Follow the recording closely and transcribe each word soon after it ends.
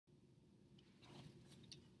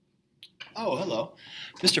Oh, hello.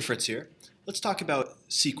 Mr. Fritz here. Let's talk about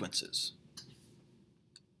sequences.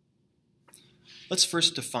 Let's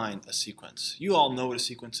first define a sequence. You all know what a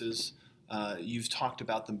sequence is. You've talked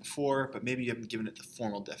about them before, but maybe you haven't given it the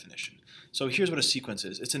formal definition. So here's what a sequence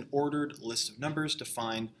is. It's an ordered list of numbers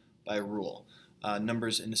defined by a rule.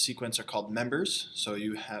 Numbers in the sequence are called members. So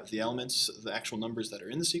you have the elements, the actual numbers that are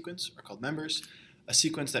in the sequence are called members. A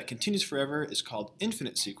sequence that continues forever is called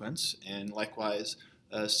infinite sequence, and likewise,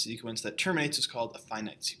 a sequence that terminates is called a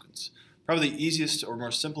finite sequence. Probably the easiest or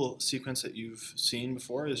more simple sequence that you've seen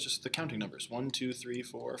before is just the counting numbers, 1, 2, 3,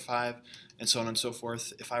 4, 5, and so on and so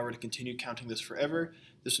forth. If I were to continue counting this forever,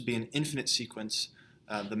 this would be an infinite sequence.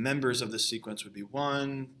 The members of this sequence would be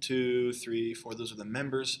 1, 2, 3, 4. Those are the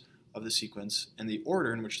members of the sequence, and the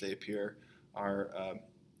order in which they appear are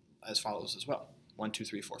as follows as well, 1, 2,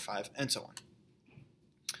 3, 4, 5, and so on.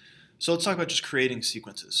 So let's talk about just creating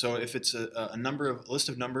sequences. So if it's a list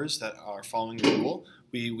of numbers that are following the rule,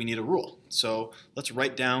 we need a rule. So let's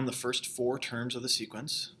write down the first 4 terms of the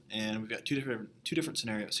sequence, and we've got two different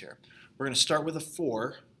scenarios here. We're going to start with a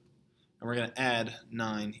 4, and we're going to add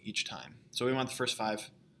 9 each time. So we want the first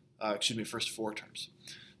first 4 terms.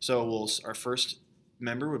 So our first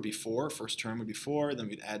member would be 4, first term would be 4, then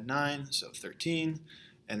we'd add 9, so 13.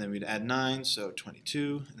 And then we'd add 9, so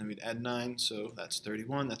 22, and then we'd add 9, so that's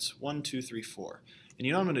 31. That's 1, 2, 3, 4. And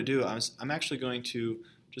you know what I'm going to do? I'm actually going to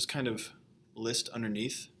just kind of list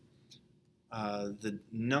underneath the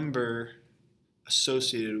number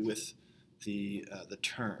associated with the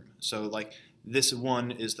term. So like this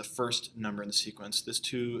 1 is the first number in the sequence, this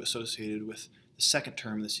 2 associated with the second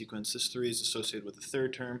term in the sequence, this 3 is associated with the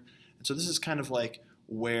third term. And so this is kind of like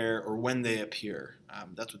where or when they appear.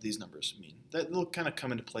 That's what these numbers mean. That will kind of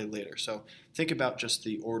come into play later. So think about just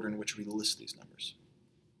the order in which we list these numbers.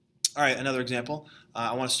 All right, another example.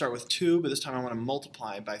 I want to start with 2, but this time I want to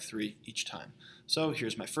multiply by 3 each time. So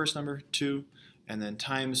here's my first number, 2, and then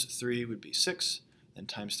times 3 would be 6, then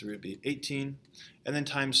times 3 would be 18, and then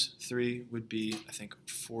times 3 would be, I think,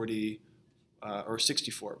 40 or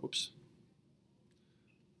 64. Whoops.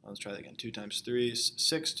 Let's try that again. 2 times 3 is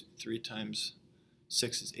 6, 3 times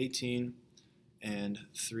 6 is 18, and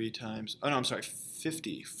 3 times,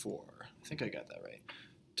 54. I think I got that right.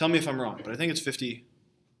 Tell me if I'm wrong, but I think it's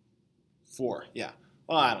 54. Yeah.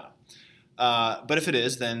 Well, I don't know. But if it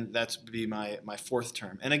is, then that would be my 4th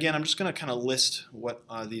term. And again, I'm just going to kind of list what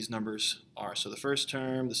these numbers are. So the first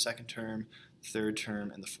term, the second term, third term,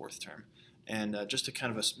 and the 4th term. And just to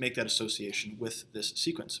kind of make that association with this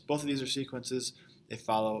sequence. Both of these are sequences. They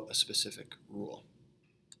follow a specific rule.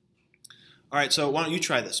 All right, so why don't you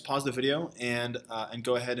try this? Pause the video and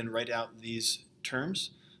go ahead and write out these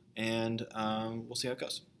terms, and we'll see how it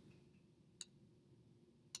goes.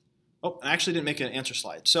 Oh, I actually didn't make an answer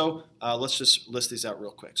slide. So let's just list these out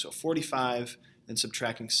real quick. So 45, then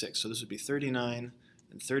subtracting 6. So this would be 39,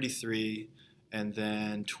 and 33, and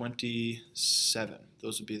then 27.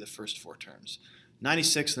 Those would be the first 4 terms.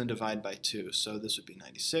 96, and then divide by 2. So this would be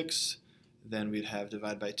 96. Then we'd have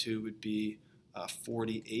divide by 2 would be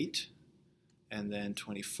 48. And then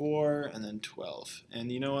 24, and then 12. And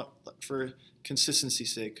you know what? For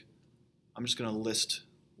consistency's sake, I'm just going to list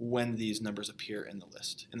when these numbers appear in the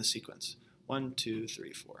list, in the sequence. 1, 2,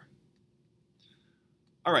 3, 4.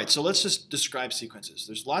 All right, so let's just describe sequences.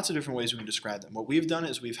 There's lots of different ways we can describe them. What we've done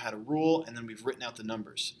is we've had a rule, and then we've written out the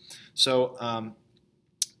numbers. So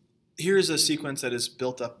here's a sequence that is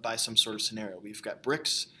built up by some sort of scenario. We've got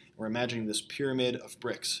bricks, and we're imagining this pyramid of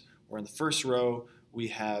bricks, where in the first row, we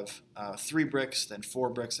have 3 bricks, then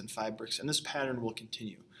 4 bricks, and 5 bricks, and this pattern will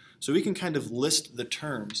continue. So we can kind of list the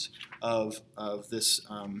terms of this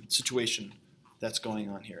situation that's going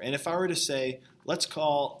on here. And if I were to say, let's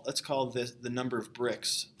call this the number of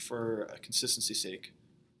bricks for consistency's sake,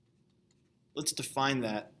 let's define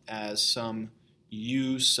that as some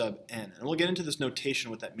u sub n. And we'll get into this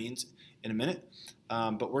notation, what that means in a minute,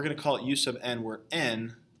 but we're going to call it u sub n, where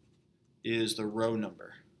n is the row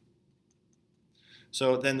number.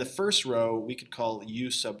 So then the first row we could call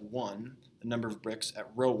u sub 1, the number of bricks at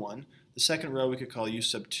row 1. The second row we could call u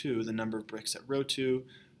sub 2, the number of bricks at row 2.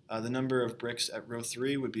 The number of bricks at row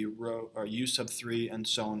 3 would be u sub 3, and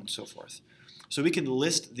so on and so forth. So we can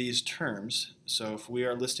list these terms. So if we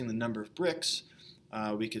are listing the number of bricks,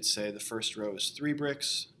 we could say the first row is 3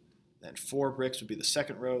 bricks, then 4 bricks would be the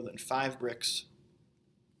second row, then 5 bricks,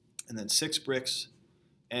 and then 6 bricks.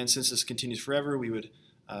 And since this continues forever, we would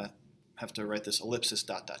have to write this ellipsis ...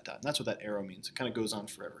 And that's what that arrow means. It kind of goes on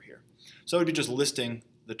forever here. So it would be just listing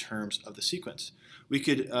the terms of the sequence. We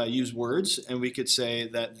could use words, and we could say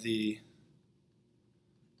that the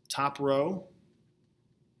top row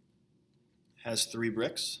has 3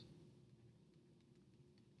 bricks,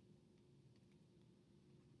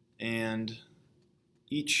 and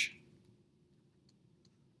each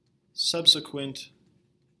subsequent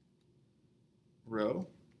row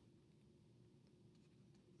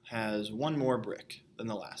has one more brick than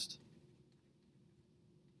the last.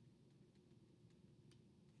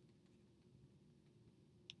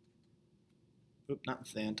 Oop, not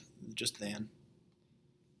than, just than.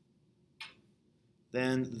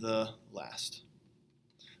 Then the last.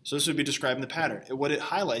 So this would be describing the pattern. What it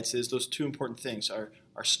highlights is those two important things. Our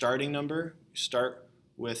starting number, you start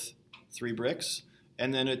with 3 bricks,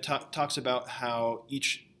 and then it talks about how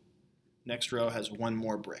each next row has one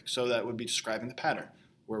more brick. So that would be describing the pattern,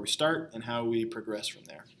 where we start and how we progress from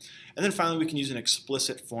there. And then finally we can use an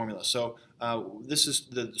explicit formula. So this is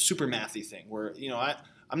the super mathy thing where, you know,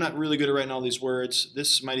 I'm not really good at writing all these words.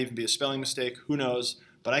 This might even be a spelling mistake, who knows,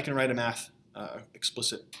 but I can write a math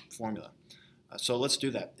explicit formula. So let's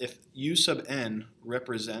do that. If U sub n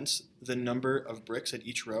represents the number of bricks at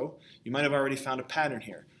each row, you might have already found a pattern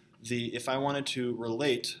here. If I wanted to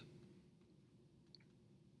relate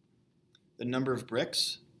the number of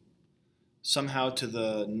bricks somehow to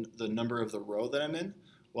the number of the row that I'm in,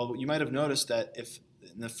 well, you might have noticed that if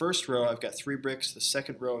in the first row I've got 3 bricks, the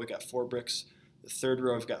second row I've got 4 bricks, the third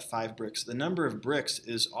row I've got 5 bricks, the number of bricks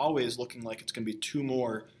is always looking like it's going to be 2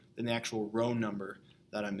 more than the actual row number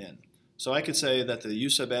that I'm in. So I could say that the U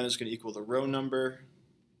sub n is going to equal the row number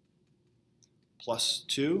plus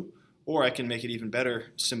 2, or I can make it even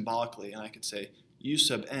better symbolically, and I could say U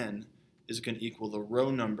sub n is going to equal the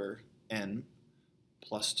row number n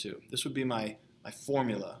plus 2. This would be my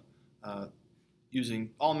formula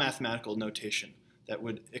using all mathematical notation that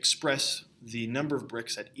would express the number of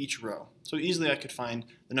bricks at each row. So easily I could find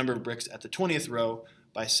the number of bricks at the 20th row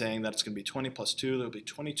by saying that it's going to be 20 plus 2. There will be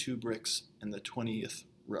 22 bricks in the 20th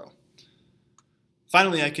row.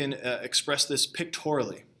 Finally, I can express this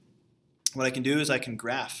pictorially. What I can do is I can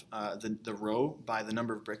graph the row by the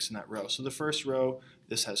number of bricks in that row. So the first row,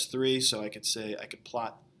 this has 3, so I could say I could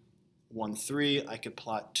plot 1, 3, I could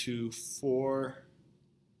plot 2, 4,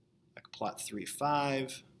 I could plot 3,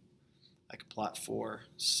 5, I could plot 4,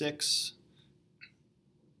 6,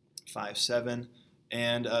 5, 7.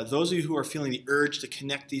 And those of you who are feeling the urge to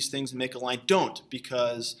connect these things and make a line, don't,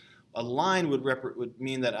 because a line would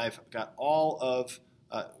mean that I've got all of,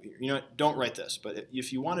 you know what, don't write this, but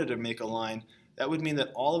if you wanted to make a line, that would mean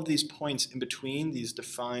that all of these points in between, these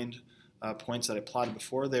defined points that I plotted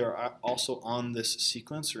before, they are also on this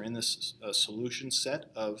sequence or in this solution set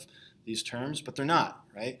of these terms, but they're not,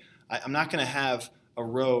 right? I'm not going to have a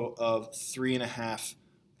row of 3.5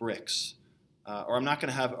 bricks, or I'm not going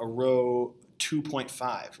to have a row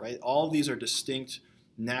 2.5, right? All of these are distinct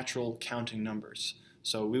natural counting numbers.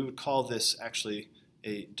 So we would call this actually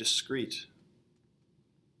a discrete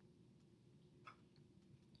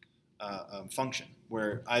function,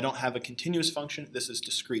 where I don't have a continuous function. This is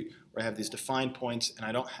discrete, where I have these defined points and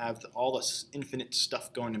I don't have all this infinite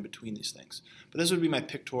stuff going in between these things. But this would be my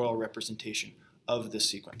pictorial representation of this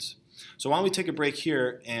sequence. So why don't we take a break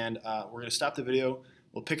here, and we're going to stop the video.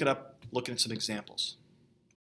 We'll pick it up looking at some examples.